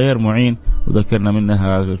فهي خير معين. وذكرنا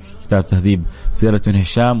منها كتاب تهذيب سيرة من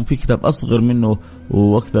هشام، وفي كتاب أصغر منه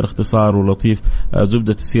وأكثر اختصار ولطيف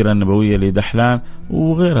زبدة السيرة النبوية لدحلان،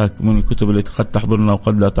 وغيرها من الكتب اللي قد تحضرنا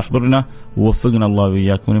وقد لا تحضرنا. ووفقنا الله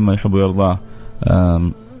وإياكم لما يحب ويرضاه.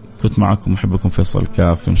 كنت معكم محبكم فيصل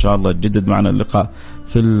كاف، إن شاء الله تجدد معنا اللقاء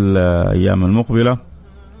في الأيام المقبلة،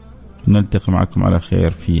 نلتقي معكم على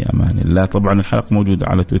خير في أمان الله. طبعا الحلقة موجودة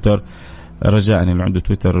على تويتر، رجاء اللي عنده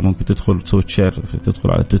تويتر ممكن تدخل تسوي شير،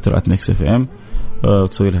 تدخل على تويتر @mixfm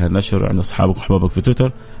وتسوي لها نشر عند أصحابك وأحبابك في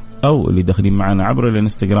تويتر، أو اللي داخلين معنا عبر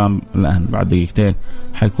الانستغرام الآن بعد دقيقتين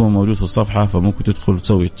حيكون موجود في الصفحة، فممكن تدخل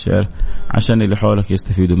تسوي شير عشان اللي حولك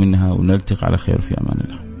يستفيدوا منها، ونلتقي على خير في أمان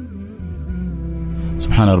الله.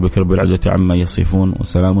 سبحان ربك رب العزة عما يصفون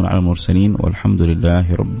وسلام على المرسلين والحمد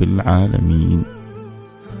لله رب العالمين.